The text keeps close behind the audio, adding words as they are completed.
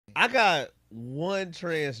I got one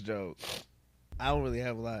trans joke. I don't really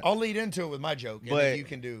have a lot. I'll lead into it with my joke, and But- then you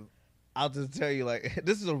can do. I'll just tell you, like,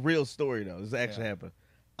 this is a real story though. This actually Yeah. happened.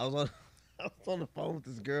 I was on I was on the phone with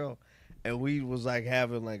this girl, and we was like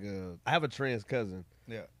having like I have a trans cousin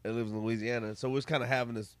Yeah. that lives in Louisiana, so we was kind of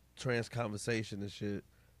having this trans conversation and shit,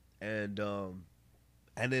 and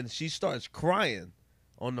then she starts crying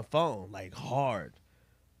on the phone like hard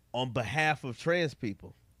on behalf of trans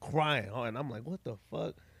people, crying hard, and I'm like, what the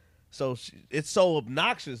fuck? So it's so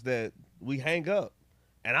obnoxious that we hang up,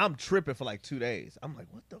 and I'm tripping for like 2 days. I'm like,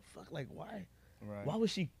 what the fuck? Like, why? Right. Why was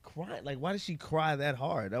she crying? Like, why did she cry that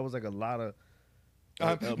hard? That was like a lot of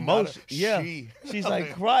Not emotion. a Yeah, she. she's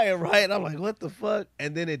like crying, right? And I'm like, what the fuck?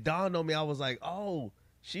 And then it dawned on me. I was like, oh,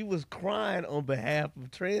 she was crying on behalf of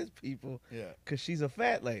trans people Yeah. because she's a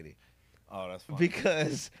fat lady. Oh, that's funny.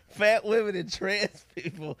 Because fat women and trans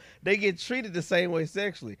people, they get treated the same way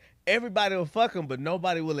sexually. Everybody will fuck them, but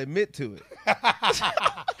nobody will admit to it.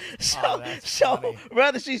 Oh, that's funny.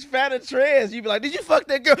 Whether she's fat or trans, you be like, did you fuck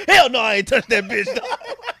that girl? Hell no, I ain't touched that bitch.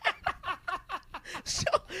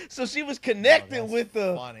 so she was connecting that's with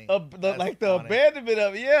the, funny. the That's like the funny. abandonment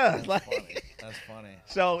of it. Yeah, That's like funny. That's funny.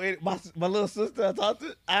 so my little sister I talked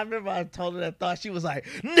to, I remember I told her that thought. She was like,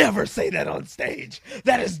 never say that on stage.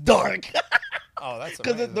 That is dark. Oh, that's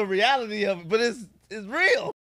Because amazing. the reality of it, but it's real.